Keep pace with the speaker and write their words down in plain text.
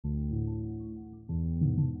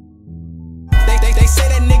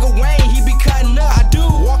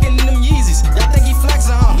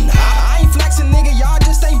flexing, huh? I ain't flexing, nigga, y'all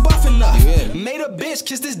just ain't buff enough. Made a bitch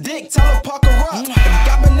kiss this dick, tell her park her up.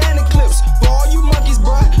 Got banana clips for all you monkeys,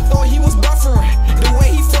 bruh. Thought he was buffering, the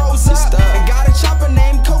way he froze up. Got a chopper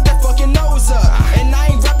named Coke that fucking nose up. And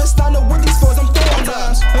I ain't rapping stunner with these fours, I'm throwing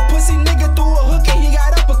up. A pussy nigga threw a hook and he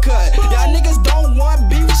got uppercut. Y'all niggas don't want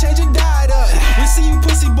beef, change your diet up. We see you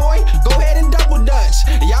pussy boy, go ahead and double dutch.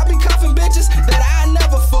 Y'all be cuffing bitches that I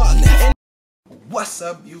never fuck. What's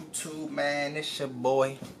up, YouTube, man? It's your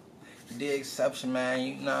boy, the Exceptionn, man.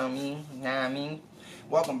 You know what I mean?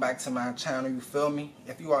 Welcome back to my channel, you feel me?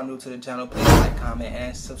 If you are new to the channel, please like, comment,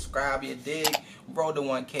 and subscribe, you dig? Roll to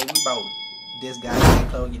 1K, we about this guy,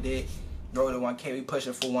 Chloe, you dig? Roll to 1K, we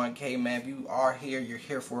pushing for 1K, man. If you are here, you're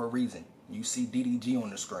here for a reason. You see DDG on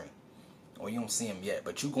the screen. Or you don't see him yet,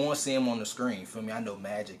 but you gonna see him on the screen, you feel me? I know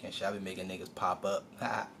magic and shit, I be making niggas pop up.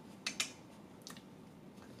 Ha.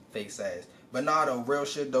 Fake ass. But nah, though, real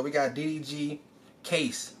shit though. We got DDG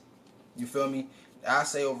Case. You feel me? I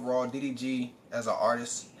say overall, DDG as an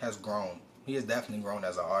artist has grown. He has definitely grown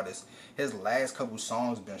as an artist. His last couple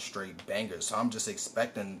songs been straight bangers. So I'm just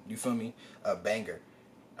expecting, you feel me, a banger.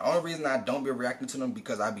 The only reason I don't be reacting to them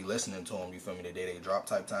because I be listening to them, you feel me, the day they drop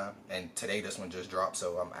type time. And today this one just dropped,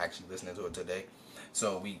 so I'm actually listening to it today.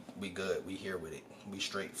 So we good. We here with it. We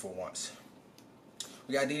straight for once.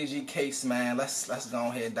 We got DDG Case, man. Let's go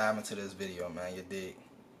ahead and dive into this video, man. You dig?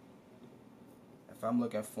 If I'm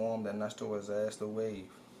looking for him, then that's to his ass to wave.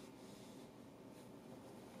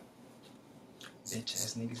 Bitch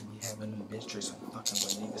ass niggas be having them bitch tricks on fucking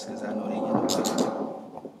with niggas because I know they get them.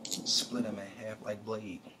 Split them in half like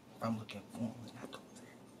Blade. If I'm looking for him, then that's to his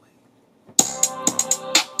ass to wave.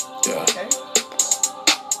 Yeah.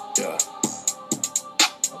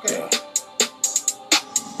 Okay. Yeah.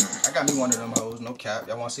 I got me one of them hoes, no cap.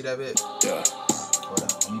 Y'all wanna see that bit? Yeah. Hold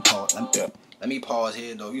up, let me pause. Let me pause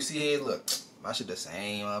here though. You see here, look, my shit the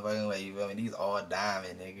same motherfucking way, you feel me? These all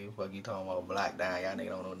diamond, nigga. Fuck you talking about black diamond. Y'all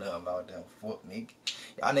niggas don't know nothing about them. Fuck, nigga.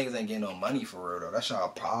 Y'all niggas ain't getting no money for real though. That's y'all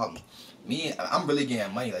problem. Me, I'm really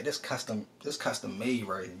getting money. Like this custom made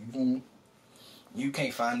right here. You feel me? You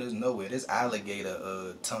can't find this nowhere. This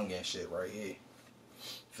alligator tongue and shit right here.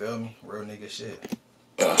 Feel me? Real nigga shit.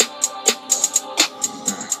 Yeah.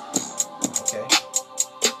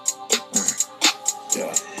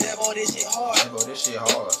 This shit hard. This shit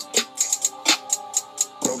hard.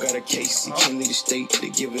 Bro got a case, he can't leave the state. They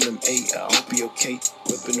giving him 8. I hope he okay.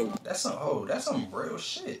 Whipping him. That's some real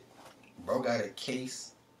shit. Bro got a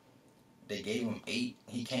case. They gave him 8.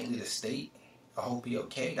 He can't leave the state. I hope he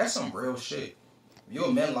okay. That's some real shit. If you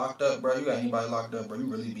a man locked up, bro, you got anybody locked up, bro, you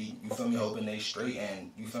really be, you feel me, hoping they straight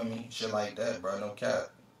and you feel me, shit like that, bro. No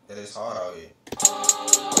cap. It is hard out here.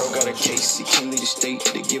 Bro got a case, he can't leave the state.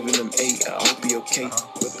 They giving him 8. I hope he okay.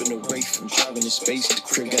 Whipping a Wraith, I'm driving in space. The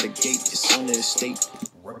crib got a gate, it's on the estate.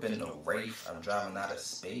 Whipping a Wraith, I'm driving out of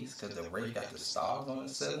space because the Wraith got the stars on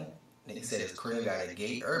the ceiling. Nigga said his crib got a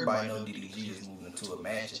gate. Everybody know DDG just moving into a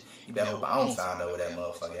mansion. You better hope I don't find out where that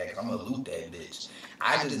motherfucker at, because I'm gonna loot that bitch.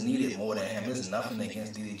 I just need it more than him. There's nothing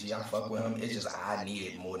against DDG. I fuck with him. It's just I need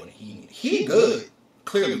it more than he need. He good.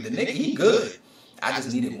 Clearly, the nigga, he good. I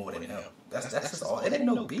just need it more than him. That's just all. It ain't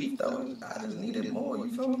no beef though. I just need it more.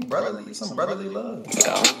 You feel me? Brotherly, some brotherly love. I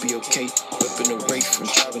hope he okay. Whipping a Wraith, I'm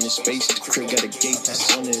driving in space. The crib got a gate,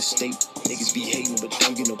 that's on the estate. Niggas be hating, but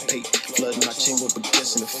don't get no pay. Flooding my chin with a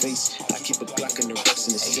gas in the face. I keep a Glock and the rest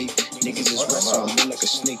in the safe. Niggas is rest, so I move like a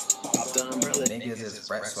snake. Pop the umbrella. Niggas is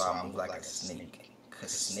rats, so I move like a snake.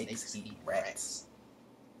 Cause snakes eat rats.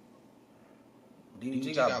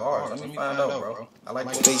 DDG got bars. Let me find out, bro. I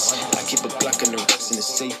like face. I keep a Glock and the rest in the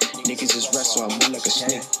safe. Niggas is rest, so I move like a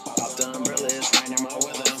snake. Pop the umbrella, it's raining my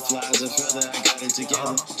weather. I'm fly as a feather. I got it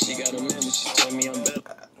together. She got a man, but she told me I'm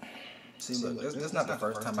better. See, look, this is not the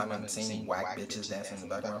first time I've seen whack bitches dancing in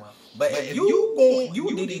the background. But if you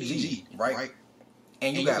DDG, right?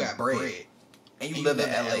 And you got bread, and you live in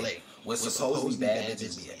LA, where supposedly bad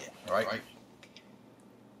bitches be at, right?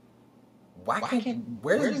 Why can't,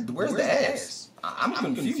 where's the ass? I'm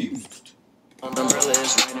confused. Umbrella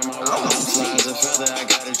is raining my weather. I'm fly as a feather. I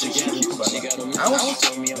got it together. She got a man, she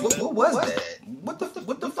told me I'm better. What was that?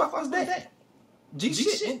 What the fuck was that? G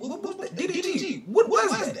shit. What was that? DDG. What was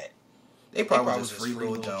that? They probably was just free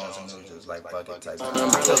Lil Jones and it was just like bucket type.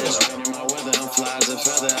 Umbrella is raining my weather. I'm fly as a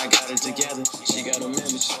feather. I got it together. She got a man,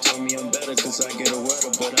 but she told me I'm better cause I get a wetter,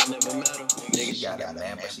 but I never met her. She got a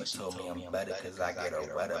man, but she told me I'm better cause I get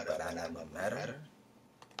a wetter, but I never met her.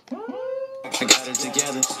 I got it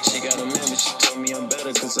together, she got a member, she told me I'm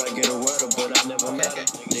better cause I get a wetter, but I never met her.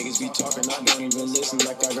 Niggas be talking, I don't even listen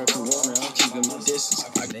like I got corona, I'm keeping my distance.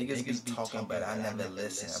 Niggas be talking, but I never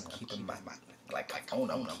listen. I'm keeping my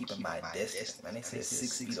I'm keeping my distance. Man, they said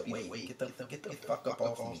 6 feet away. Get the fuck up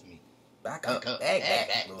off me. Back up,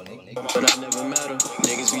 back, little nigga. But I never met her.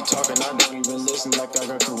 Niggas be talking, I don't even listen like I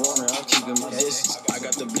got corona, I'm keeping my distance. I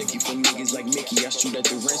got the blicky for niggas like Mickey, I shoot at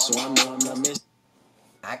the rent, so I know I'm not missing.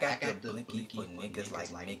 I got the blicky for niggas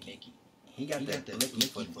like Mickey. He got the blicky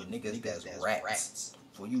for niggas that's rats.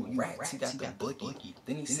 For you rats, he got the blicky.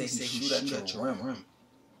 Then he said he shoot at your rim.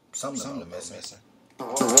 Something missing.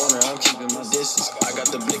 Corona, I'm keeping my distance. I got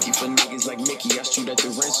the blicky for niggas like Mickey. I shoot at the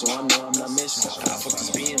rent, so I know I'm not missing. I fuck this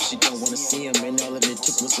BM, she don't wanna see him, and all of it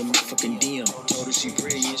took was a motherfucking DM. Told her she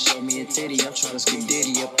pretty and showed me a titty. I'm trying to skip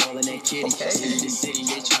Diddy up all in that kitty. City to city,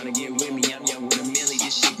 they trying to get with me. I'm young with a milli,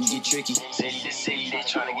 this shit can get tricky. City to city, they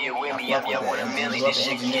trying to get with me. I'm young with a milli, this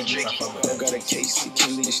shit can get tricky. I got a case, it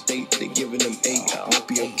can't leave the state. They giving them 8, I hope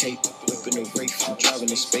he okay. Whipping a Wraith, I'm driving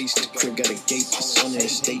in space. The crib got a gate, it's on the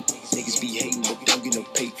estate. Niggas be hating, but don't get no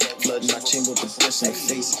pay. Flooding my chamber with gas in the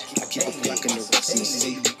face. I keep a Glock and the rest in the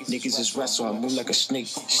safe. Niggas is rats, so I move like a snake.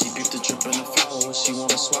 She beat the drip and the follow. She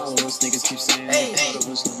wanna swallow us. Niggas keep saying they out of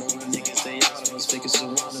us. No more niggas, they out of us. Fake is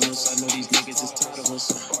surrounding us. I know these niggas is tired of us.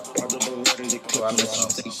 Brother, but where did it clip on the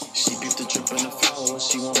She beat the drip and the follow.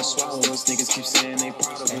 She wanna swallow us. Niggas keep saying they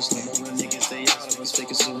proud of us. No more niggas, they out of us.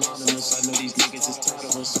 Fake is surrounding us. I know these niggas is tired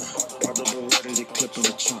of us. Brother, but where did it clip in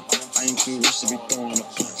the trunk? I ain't too rich to be throwing a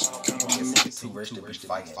punch. Too rich to be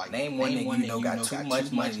fighting. Name one nigga you know got too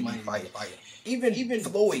much money to be fighting. Even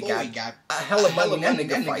Floyd got a hell of money. That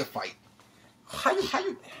nigga fight. How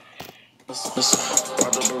you? Brother,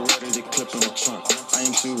 but ready to clip in the trunk. I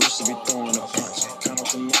ain't too rich to be throwing a punch. Count out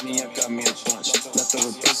the money, I got me a bunch. Left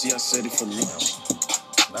over pussy, I said it for lunch.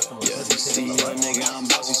 Yeah, see, nigga, I'm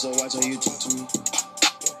bossy, so watch how you talk to me.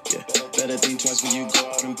 Yeah, better think twice when you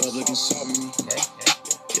go out in public and stop me.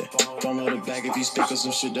 Yeah, fumble the bag if you speak of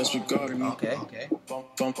some shit that's regarding me.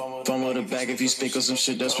 Fumble the bag if you speak of some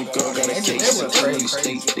shit that's regarding me. Got a case, crazy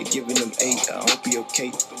state, they giving them 8, I hope he okay.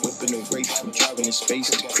 Whipping a Wraith, I'm driving in space.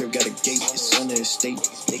 The crib got a gate, it's on the estate.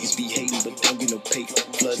 Niggas be hating, but don't get no pay.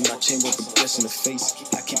 Flooding my chamber with gas in the face.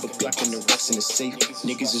 I keep a Glock and the rest in the safe.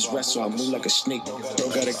 Niggas is rats, so I move like a snake. Bro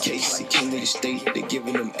got a case, he came to the state. They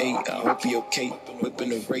giving them 8, I hope he okay.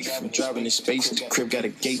 Whipping a Wraith, I'm driving in space. The crib got a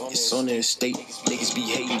gate, it's on the estate. Niggas be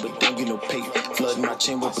hating, but don't get no pay. Flooding my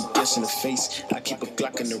chamber with gas in the face. I keep a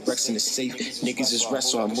Glock and the rest in the safe. Niggas is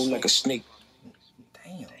rats, so I move like a snake.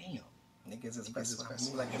 Damn. Niggas is rats, so I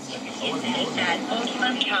move like a snake. At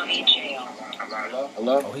Oakland County Jail.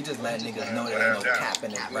 Hello? Oh, he just letting niggas know there ain't no cap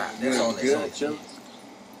in his rap. That's all this is.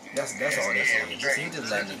 That's all this is. He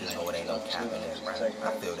just letting niggas know it ain't no cap in his rap.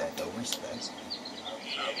 I feel that though. Respect.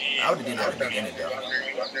 I would have did that at the beginning though.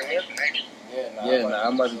 Yeah, nah,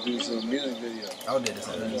 I'm about to do some music video. I would have did this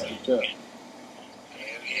at the beginning. Yeah.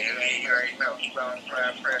 You already know keep on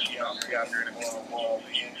prime pressure, y'all be out there to go on walls,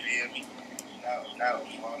 you feel me? Now,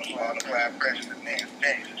 all the prime pressure the next.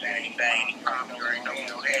 Anything, you already know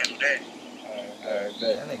that. Alright,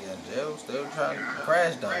 That nigga in jail still trying to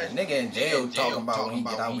crash down. Nigga in jail talking about when he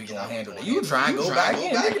get out, we gonna handle that. You try and go back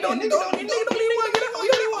in. Nigga don't even want to get out. You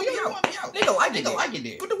don't want to get out. Nigga like it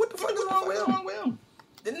there. What the fuck is wrong with him?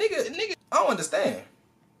 The nigga, I don't understand.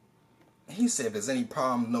 He said if there's any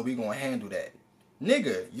problem, no, we gonna handle that.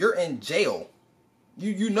 Nigga, you're in jail.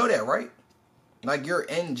 You know that, right? Like, you're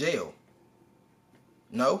in jail.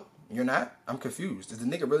 No, you're not? I'm confused. Is the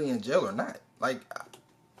nigga really in jail or not? Like,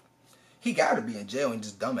 he gotta be in jail and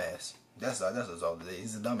just dumbass. That's all it is.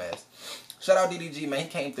 He's a dumbass. Shout out DDG, man. He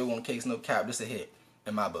came through on Case No Cap. This a hit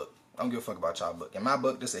in my book. I don't give a fuck about y'all book. In my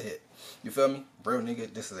book, this a hit. You feel me? Real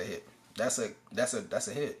nigga, this is a hit. That's a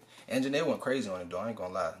hit. Engineer went crazy on it though, I ain't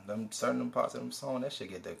gonna lie. Certain parts of them song, that shit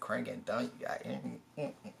get the cranking done. You got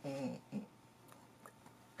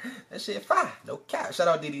that shit fire. No cap. Shout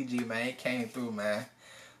out DDG, man. He came through, man.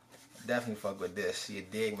 Definitely fuck with this. You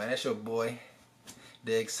dig, man. That's your boy.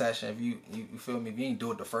 The Exceptionn. If you feel me? If you ain't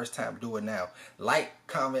do it the first time, do it now. Like,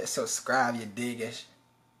 comment, subscribe, you dig-ish.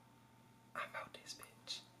 I'm out this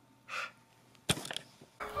bitch.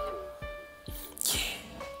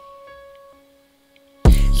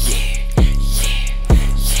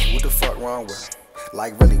 What the fuck wrong with him?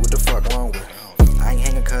 Like, really, what the fuck wrong with him? I ain't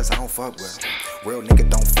hanging cause I don't fuck with him. Real nigga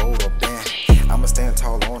don't fold or bend. I'ma stand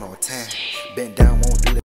tall on 10. Bend down, won't do that.